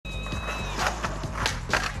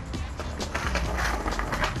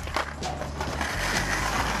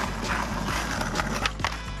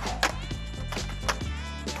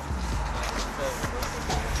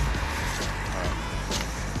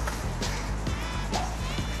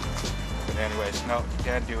anyways. No, you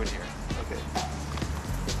can't do it here. Okay.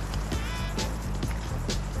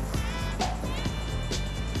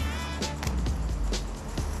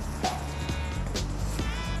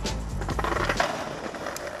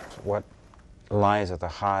 What lies at the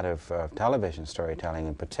heart of television storytelling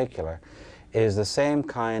in particular is the same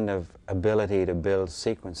kind of ability to build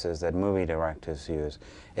sequences that movie directors use.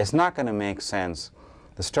 It's not going to make sense,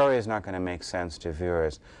 the story is not going to make sense to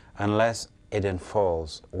viewers unless it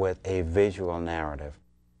unfolds with a visual narrative.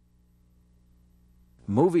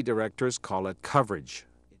 Movie directors call it coverage.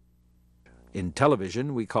 In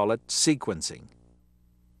television, we call it sequencing.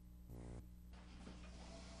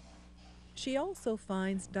 She also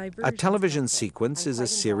finds A television sequence is a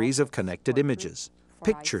series of connected images,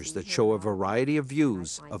 pictures that show a variety of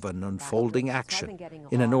views of an unfolding action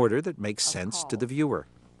in an order that makes sense to the viewer.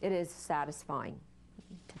 It is satisfying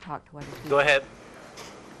to talk to other people. Go ahead.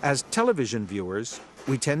 As television viewers,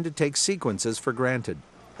 we tend to take sequences for granted.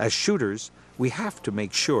 As shooters, we have to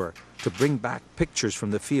make sure to bring back pictures from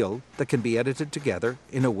the field that can be edited together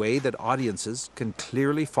in a way that audiences can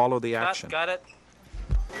clearly follow the action. Got it.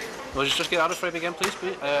 Will you just get out of frame again, please?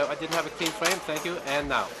 I didn't have a clean frame. Thank you. And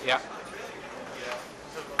now, yeah.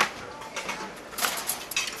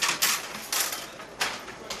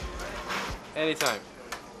 Anytime.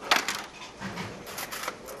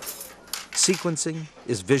 Sequencing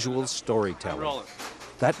is visual storytelling. Rolling.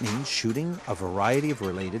 That means shooting a variety of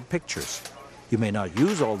related pictures. You may not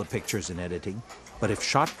use all the pictures in editing, but if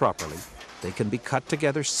shot properly, they can be cut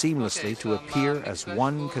together seamlessly to appear as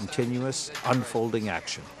one continuous, unfolding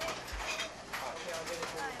action.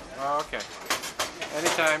 Okay.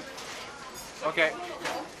 Anytime. Okay.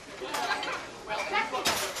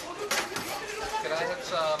 Could I have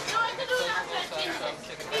some vegetables and some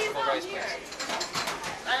chicken vegetable rice, please?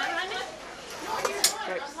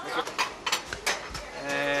 Okay.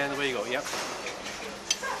 And away you go. Yep.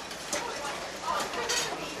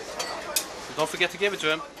 Don't forget to give it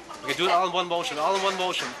to him. Okay, do it all in one motion. All in one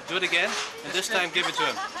motion. Do it again, and this time give it to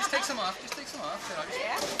him. Just take some off. Just take some off.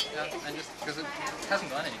 Yeah, and just because it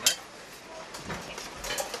hasn't gone anywhere.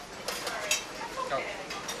 Go.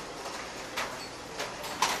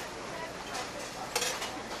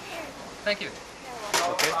 Thank you.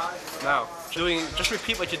 Okay. Now, just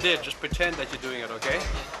repeat what you did. Just pretend that you're doing it. Okay. You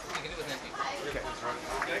can do it with empty. Okay.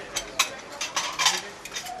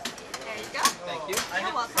 There you go. Thank you.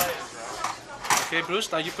 You're welcome. Okay,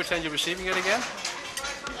 Bruce. Now you pretend you're receiving it again.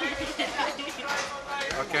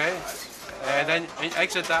 Okay. And then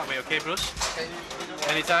exit that way. Okay, Bruce. Okay.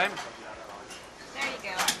 Anytime. There you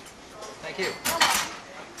go. Thank you.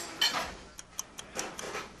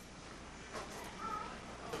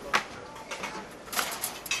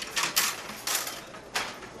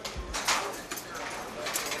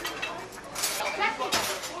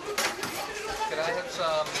 Could I have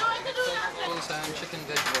some vegetables and chicken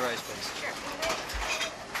vegetable rice, please? Sure.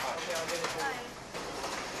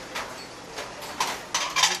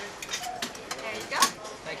 There you go.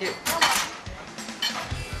 Thank you.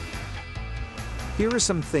 Here are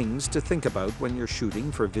some things to think about when you're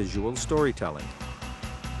shooting for visual storytelling.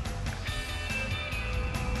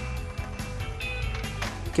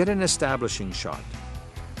 Get an establishing shot.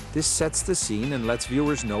 This sets the scene and lets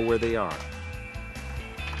viewers know where they are.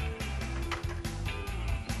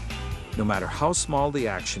 No matter how small the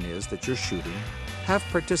action is that you're shooting, have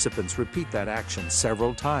participants repeat that action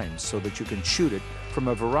several times so that you can shoot it from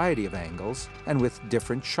a variety of angles and with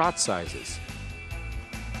different shot sizes.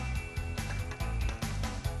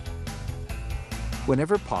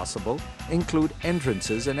 Whenever possible, include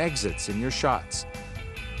entrances and exits in your shots.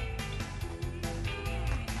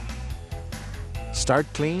 Start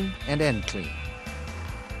clean and end clean.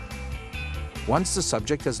 Once the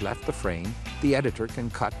subject has left the frame, the editor can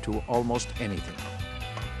cut to almost anything.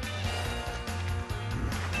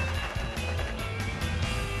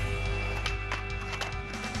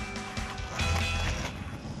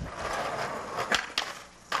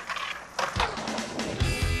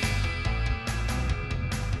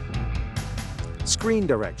 Screen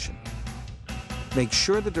direction. Make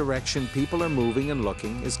sure the direction people are moving and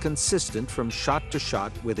looking is consistent from shot to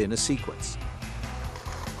shot within a sequence.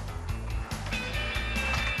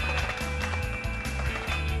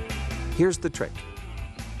 Here's the trick.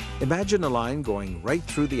 Imagine a line going right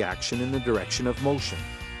through the action in the direction of motion.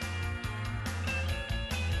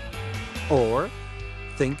 Or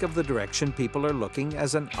think of the direction people are looking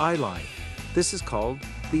as an eye line. This is called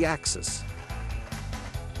the axis.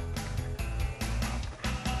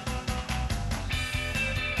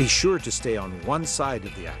 Be sure to stay on one side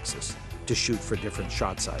of the axis to shoot for different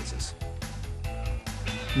shot sizes.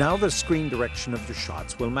 Now the screen direction of your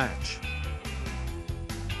shots will match.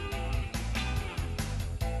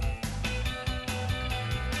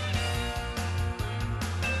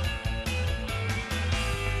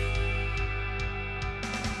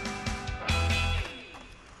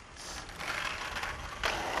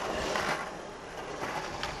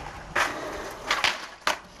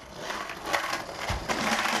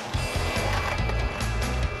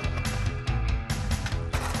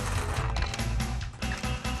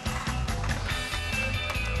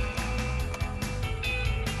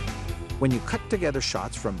 When you cut together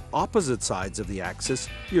shots from opposite sides of the axis,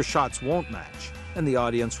 your shots won't match, and the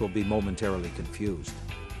audience will be momentarily confused.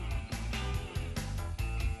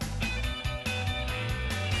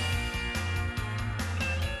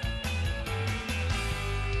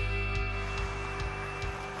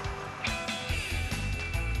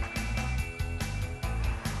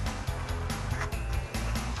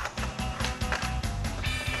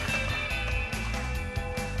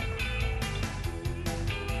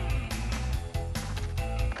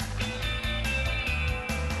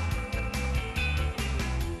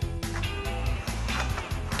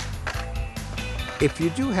 If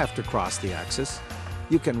you do have to cross the axis,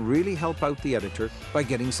 you can really help out the editor by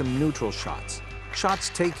getting some neutral shots, shots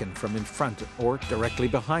taken from in front or directly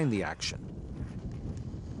behind the action.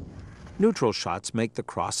 Neutral shots make the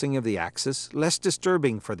crossing of the axis less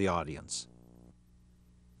disturbing for the audience.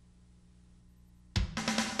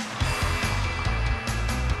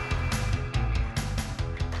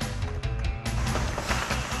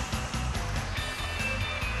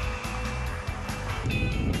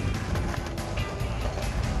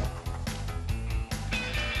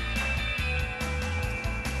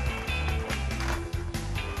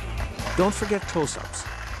 Don't forget close-ups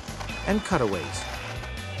and cutaways.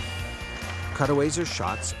 Cutaways are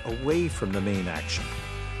shots away from the main action.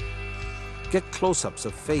 Get close-ups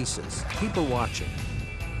of faces, people watching,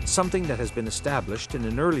 something that has been established in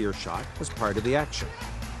an earlier shot as part of the action.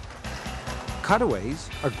 Cutaways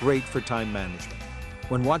are great for time management.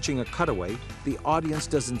 When watching a cutaway, the audience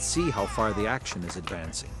doesn't see how far the action is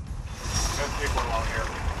advancing.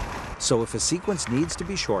 So if a sequence needs to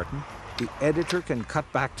be shortened, the editor can cut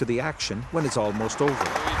back to the action when it's almost over.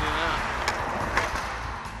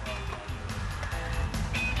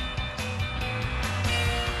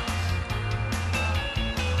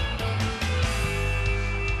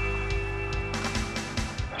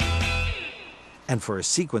 And for a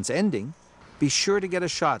sequence ending, be sure to get a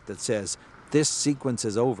shot that says, "This sequence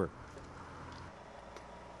is over."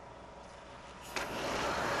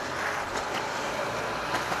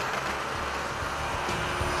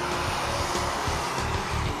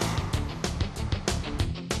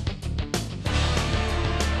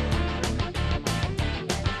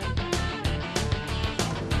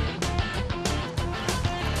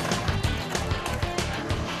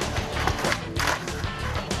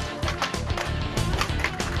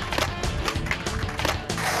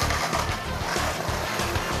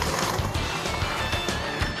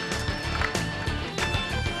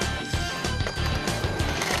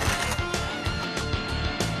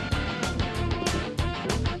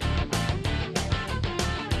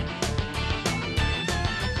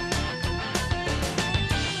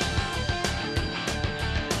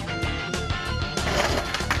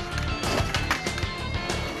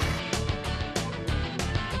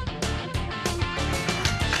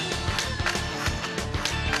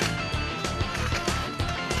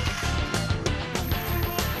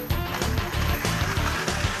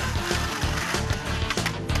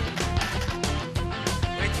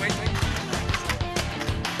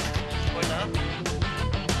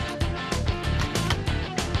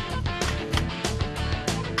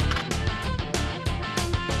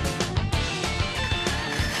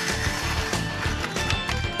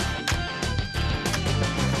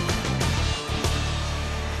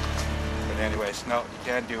 Anyways, no, you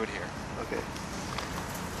can't do it here. Okay.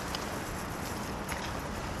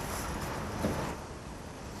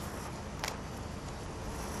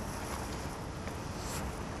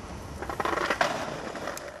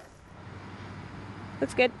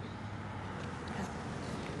 Looks good.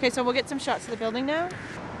 Okay, so we'll get some shots of the building now.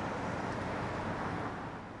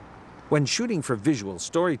 When shooting for visual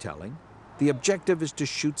storytelling, the objective is to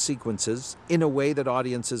shoot sequences in a way that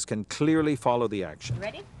audiences can clearly follow the action.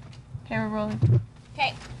 Ready? Okay, we're rolling.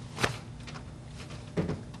 Okay.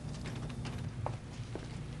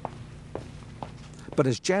 But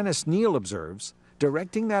as Janice Neal observes,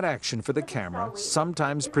 directing that action for the camera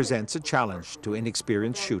sometimes presents a challenge to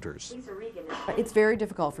inexperienced shooters. It's very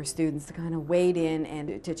difficult for students to kind of wade in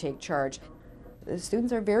and to take charge. The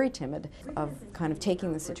students are very timid of kind of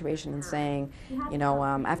taking the situation and saying, you know,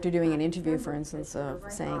 after doing an interview, for instance,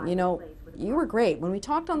 saying, you know, you were great. When we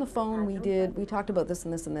talked on the phone, we talked about this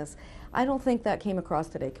and this and this. I don't think that came across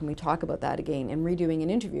today. Can we talk about that again? And redoing an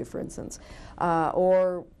interview, for instance.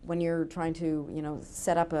 Or when you're trying to, you know,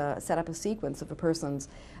 set up a sequence of a person's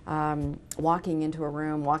walking into a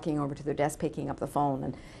room, walking over to their desk, picking up the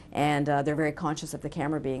phone, and they're very conscious of the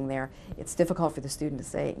camera being there. It's difficult for the student to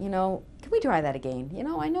say, you know, can we try that again? You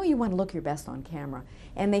know, I know you want to look your best on camera.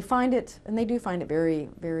 And they find it, and they do find it very,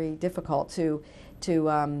 very difficult to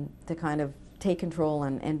kind of take control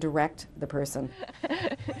and direct the person.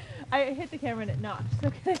 I hit the camera and it knocked. So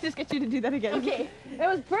can I just get you to do that again? Okay. That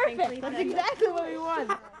was perfect. That's exactly what we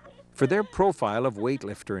want. For their profile of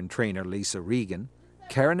weightlifter and trainer Lisa Regan,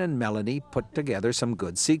 Karen and Melanie put together some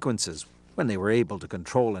good sequences when they were able to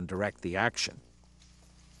control and direct the action.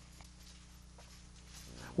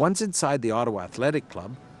 Once inside the Ottawa Athletic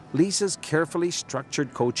Club, Lisa's carefully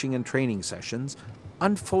structured coaching and training sessions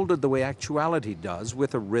unfolded the way actuality does,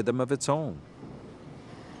 with a rhythm of its own.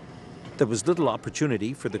 There was little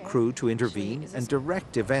opportunity for the crew to intervene and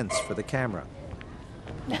direct events for the camera.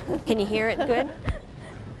 Can you hear it good?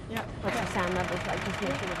 Yeah. What's the sound levels like? Just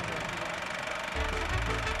make sure you hear it.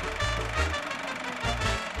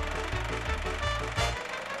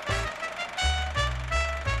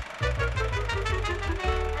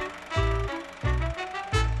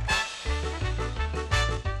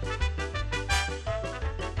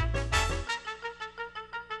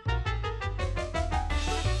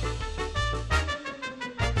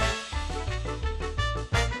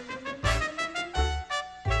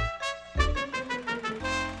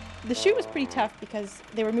 The shoot was pretty tough because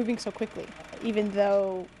they were moving so quickly, even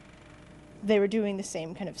though they were doing the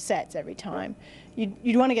same kind of sets every time.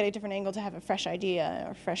 You'd want to get a different angle to have a fresh idea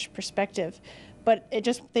or fresh perspective, but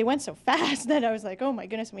they went so fast that I was like, oh my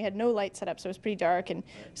goodness, and we had no light set up, so it was pretty dark, and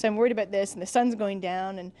so I'm worried about this, and the sun's going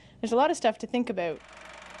down, and there's a lot of stuff to think about.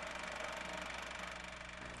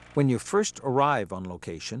 When you first arrive on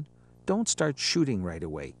location, don't start shooting right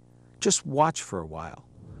away. Just watch for a while.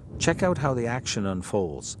 Check out how the action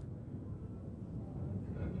unfolds.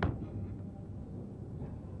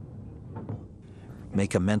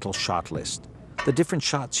 Make a mental shot list, the different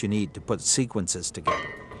shots you need to put sequences together.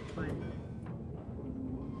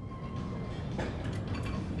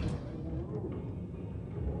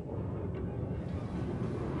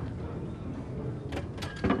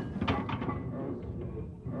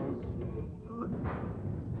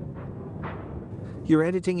 You're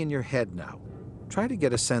editing in your head now. Try to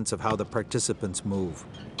get a sense of how the participants move,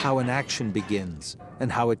 how an action begins,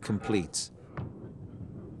 and how it completes.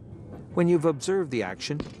 When you've observed the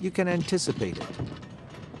action, you can anticipate it.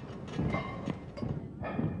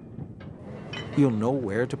 You'll know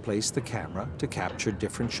where to place the camera to capture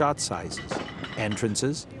different shot sizes,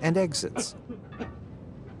 entrances, and exits.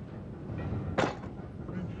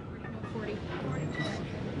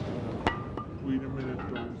 Wait a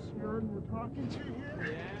minute, those we're talking to here?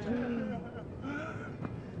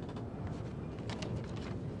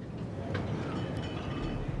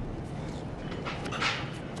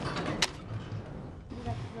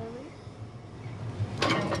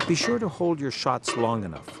 Be sure to hold your shots long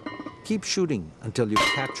enough. Keep shooting until you've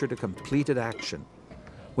captured a completed action.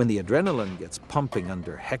 When the adrenaline gets pumping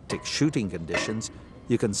under hectic shooting conditions,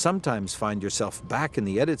 you can sometimes find yourself back in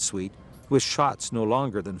the edit suite with shots no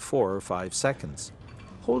longer than 4 or 5 seconds.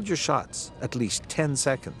 Hold your shots at least 10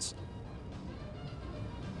 seconds.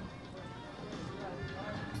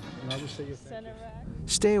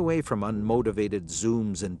 Stay away from unmotivated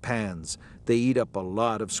zooms and pans. They eat up a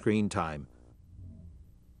lot of screen time.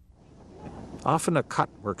 Often a cut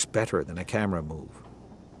works better than a camera move.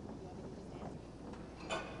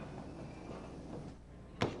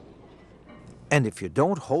 And if you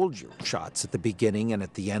don't hold your shots at the beginning and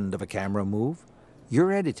at the end of a camera move,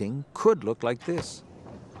 your editing could look like this.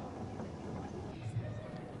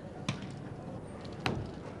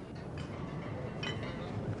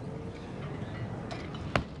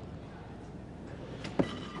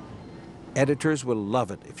 Editors will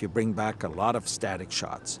love it if you bring back a lot of static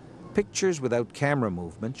shots. Pictures without camera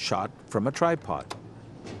movement shot from a tripod.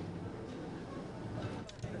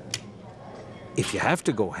 If you have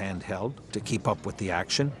to go handheld to keep up with the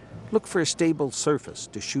action, look for a stable surface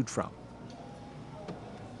to shoot from.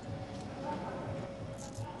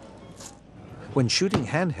 When shooting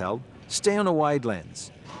handheld, stay on a wide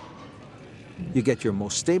lens. You get your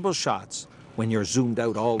most stable shots when you're zoomed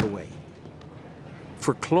out all the way.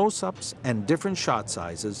 For close-ups and different shot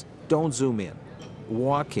sizes, don't zoom in.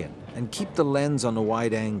 Walk in and keep the lens on a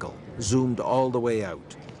wide angle, zoomed all the way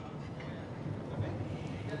out.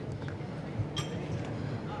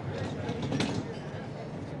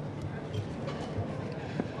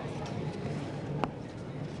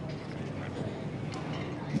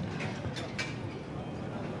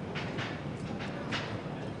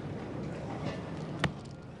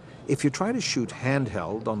 If you try to shoot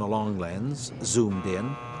handheld on a long lens, zoomed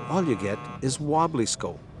in, all you get is wobbly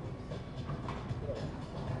scope.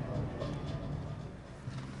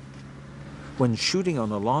 When shooting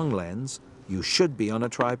on a long lens, you should be on a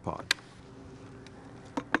tripod.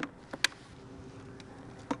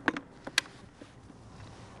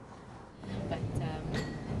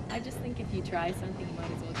 just think if you try something, you might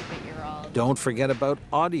as well give it your all. Don't forget about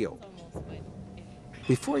audio.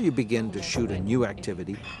 Before you begin to shoot a new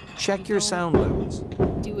activity, check your sound levels.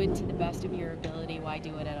 Do it to the best of your ability. Why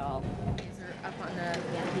do it at all? Up on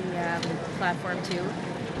the platform too.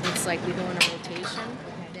 Looks like we go in a rotation.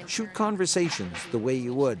 Shoot conversations the way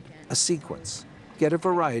you would a sequence. Get a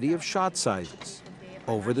variety of shot sizes,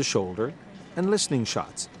 over the shoulder, and listening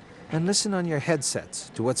shots. And listen on your headsets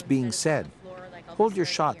to what's being said. Hold your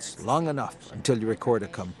shots long enough until you record a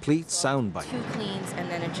complete sound bite. 2 cleans and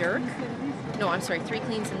then a jerk. No, I'm sorry, 3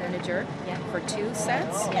 cleans and then a jerk for 2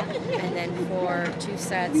 sets. And then for 2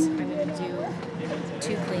 sets, I'm going to do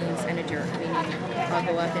 2 cleans and a jerk. I'll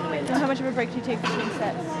go up and wait. So how much of a break do you take between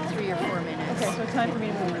sets? 3 or 4 minutes. Okay, so it's time for me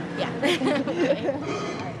to move. Yeah.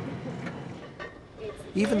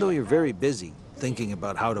 Even though you're very busy thinking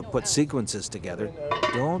about how to put sequences together,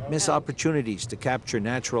 don't miss opportunities to capture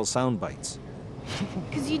natural sound bites.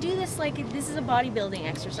 Because you do this like this is a bodybuilding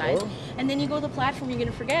exercise, and then you go to the platform, you're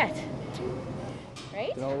going to forget.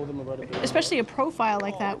 Right? Especially a profile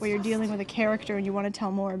like that where you're dealing with a character and you want to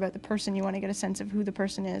tell more about the person, you want to get a sense of who the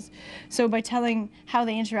person is. So by telling how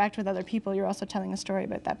they interact with other people, you're also telling a story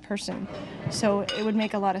about that person. So it would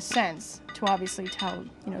make a lot of sense to obviously tell,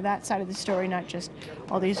 you know, that side of the story, not just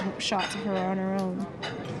all these shots of her on her own.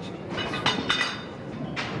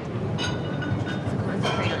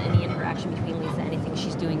 Concentrate on any interaction between Lisa, anything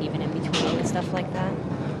she's doing even in between and stuff like that.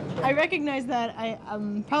 I recognize that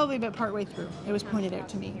probably about partway through. It was pointed out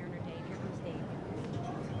to me.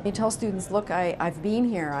 You tell students, look, I've been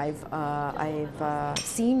here. I've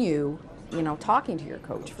seen you, you know, talking to your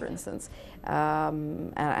coach, for instance,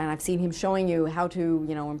 and I've seen him showing you how to,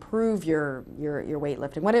 you know, improve your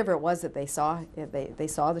weightlifting, whatever it was that they saw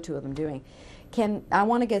the two of them doing. I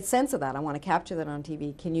want to get a sense of that. I want to capture that on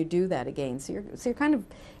TV. Can you do that again? So you're kind of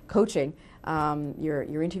coaching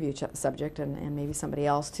your interview subject and maybe somebody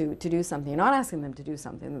else to do something. You're not asking them to do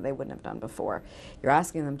something that they wouldn't have done before. You're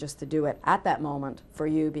asking them just to do it at that moment for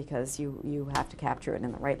you because you have to capture it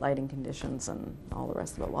in the right lighting conditions and all the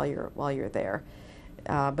rest of it while you're there.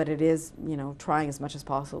 But it is, you know, trying as much as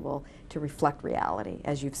possible to reflect reality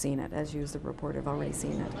as you've seen it, as you as the reporter have already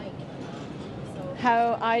seen it.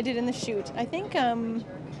 How I did in the shoot, I think I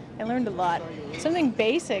learned a lot. Something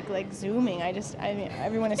basic like zooming. I mean,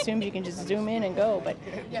 everyone assumes you can just zoom in and go, but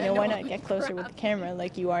you know, why not get closer with the camera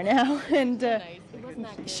like you are now and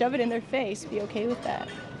shove it in their face? Be okay with that.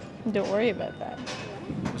 And don't worry about that.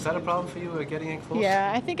 Was that a problem for you getting in close?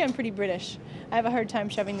 Yeah, I think I'm pretty British. I have a hard time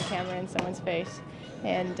shoving the camera in someone's face,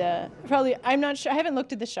 and I'm not sure. I haven't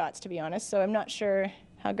looked at the shots, to be honest, so I'm not sure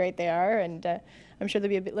how great they are, and I'm sure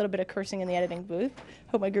there'll be a little bit of cursing in the editing booth.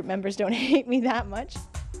 Hope my group members don't hate me that much.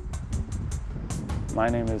 My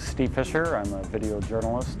name is Steve Fischer. I'm a video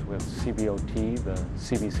journalist with CBOT, the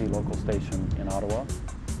CBC local station in Ottawa.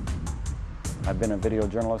 I've been a video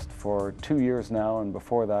journalist for 2 years now, and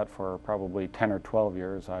before that, for probably 10 or 12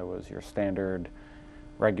 years, I was your standard,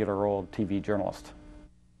 regular old TV journalist.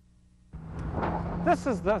 This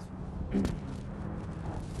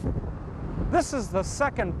is the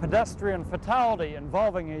second pedestrian fatality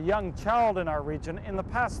involving a young child in our region in the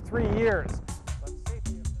past 3 years.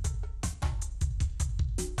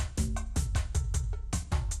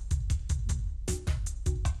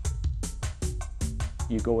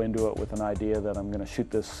 You go into it with an idea that I'm going to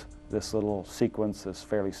shoot this little sequence, this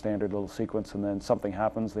fairly standard little sequence, and then something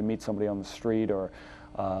happens. They meet somebody on the street, or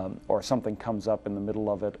something comes up in the middle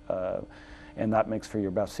of it, and that makes for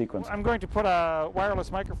your best sequence. I'm going to put a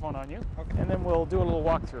wireless microphone on you, and then we'll do a little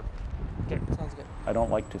walkthrough. Okay, sounds good. I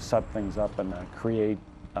don't like to set things up and create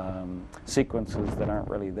sequences that aren't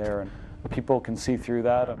really there, and people can see through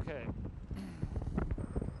that. Okay.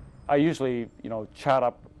 I usually, you know, chat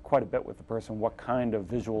up quite a bit with the person, what kind of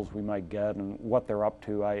visuals we might get and what they're up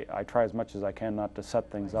to. I try as much as I can not to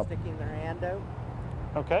set things up. Sticking their hand out.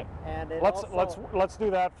 Okay. And let's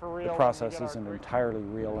do that for real. The process isn't entirely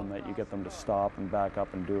real in that you get them to stop and back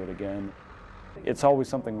up and do it again. It's always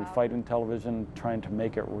something we fight in television, trying to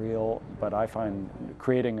make it real, but I find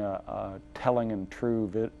creating a telling and true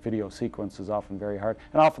video sequence is often very hard.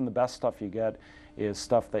 And often the best stuff you get is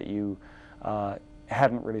stuff that you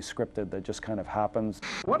hadn't really scripted, that just kind of happens.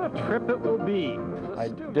 What a trip it will be. I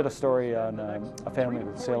did a story on a family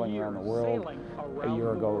that's sailing around the world a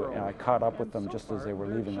year ago, and I caught up with them just as they were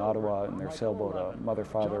leaving Ottawa in their sailboat, a mother,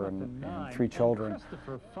 father, and 3 children.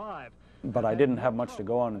 But I didn't have much to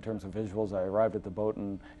go on in terms of visuals. I arrived at the boat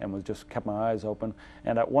and was just kept my eyes open.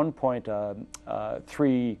 And at one point,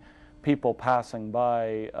 3 people passing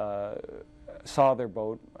by saw their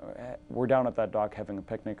boat, were down at that dock having a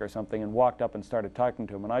picnic or something, and walked up and started talking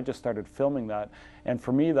to them, and I just started filming that. And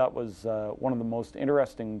for me, that was one of the most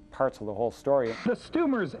interesting parts of the whole story. The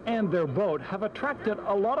Stummers and their boat have attracted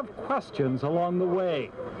a lot of questions along the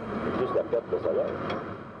way.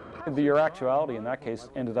 Your actuality, in that case,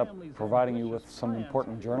 ended up providing you with some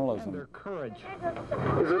important journalism. Their courage.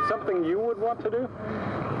 Is it something you would want to do?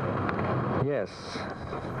 Yes,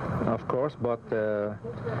 of course, but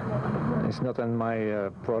it's not in my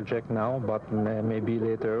project now, but maybe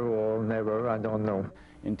later or never, I don't know.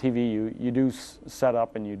 In TV, you do set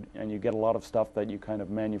up and you get a lot of stuff that you kind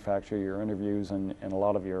of manufacture, your interviews, and a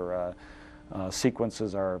lot of your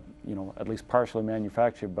sequences are, you know, at least partially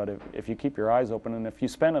manufactured. But if you keep your eyes open and if you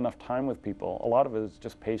spend enough time with people, a lot of it is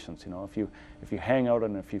just patience. You know, if you hang out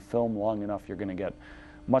and if you film long enough, you're going to get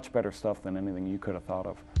much better stuff than anything you could have thought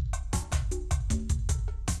of.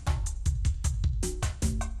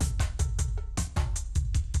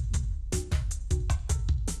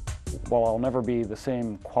 While I'll never be the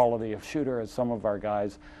same quality of shooter as some of our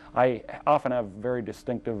guys, I often have very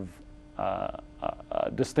distinctive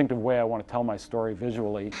way I want to tell my story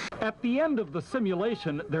visually. At the end of the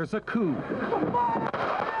simulation, there's a coup.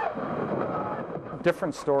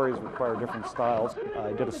 Different stories require different styles.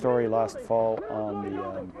 I did a story last fall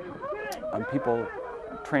on people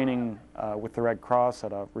training with the Red Cross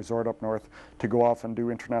at a resort up north to go off and do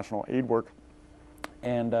international aid work.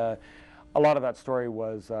 And a lot of that story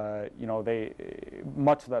was, you know,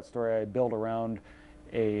 much of that story I built around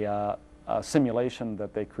a simulation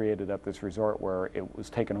that they created at this resort where it was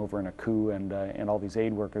taken over in a coup, and all these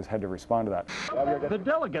aid workers had to respond to that. The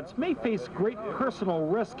delegates may face great personal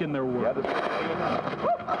risk in their work.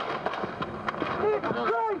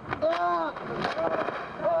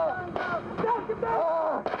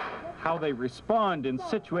 How they respond in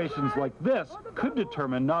situations like this could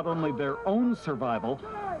determine not only their own survival,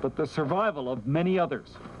 but the survival of many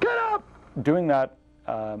others. Get up! Doing that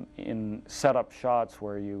in setup shots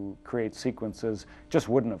where you create sequences just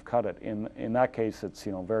wouldn't have cut it. In that case, it's,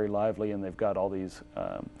 you know, very lively, and they've got all these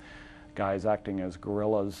guys acting as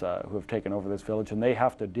guerrillas who have taken over this village, and they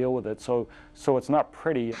have to deal with it. So it's not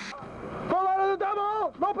pretty. Fall out of the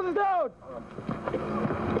double! Rope is down!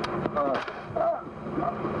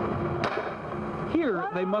 Here,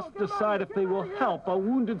 they must decide if they will help a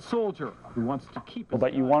wounded soldier who wants to keep his...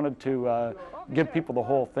 But you wanted to give people the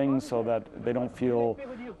whole thing so that they don't feel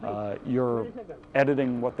you're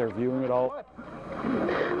editing what they're viewing at all.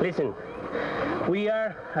 Listen, we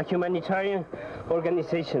are a humanitarian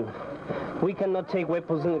organization. We cannot take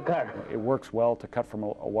weapons in the car. It works well to cut from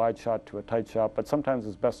a wide shot to a tight shot, but sometimes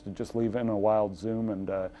it's best to just leave in a wild zoom, and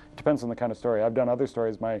it depends on the kind of story. I've done other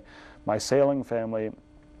stories. My sailing family,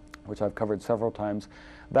 which I've covered several times,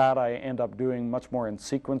 that I end up doing much more in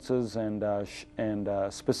sequences and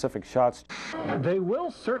specific shots. They will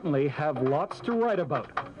certainly have lots to write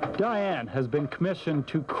about. Diane has been commissioned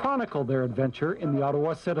to chronicle their adventure in the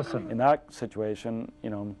Ottawa Citizen. In that situation, you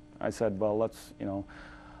know, I said, well, let's, you know,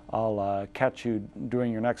 I'll catch you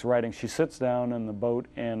doing your next writing. She sits down in the boat,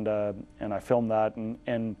 and I film that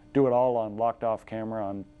and do it all on locked off camera,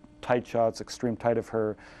 on tight shots, extreme tight of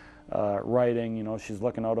her writing. You know, she's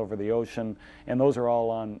looking out over the ocean, and those are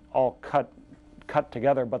all cut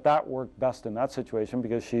together. But that worked best in that situation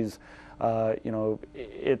because she's, you know,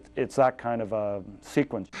 it's that kind of a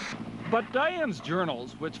sequence. But Diane's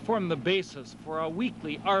journals, which form the basis for a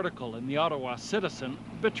weekly article in the Ottawa Citizen,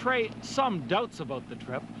 betray some doubts about the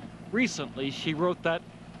trip. Recently, she wrote that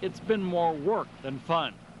it's been more work than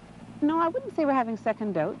fun. No, I wouldn't say we're having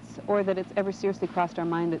second doubts or that it's ever seriously crossed our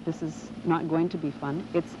mind that this is not going to be fun.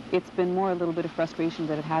 It's been more a little bit of frustration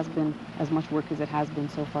that it has been as much work as it has been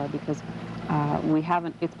so far because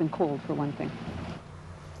it's been cold for one thing.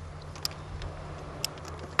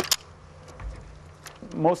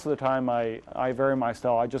 Most of the time I vary my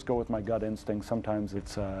style. I just go with my gut instinct. Sometimes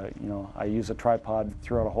it's, you know, I use a tripod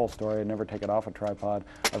throughout a whole story. I never take it off a tripod.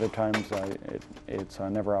 Other times it's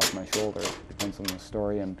never off my shoulder. It depends on the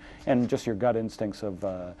story and just your gut instincts of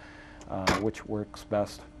which works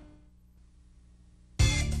best.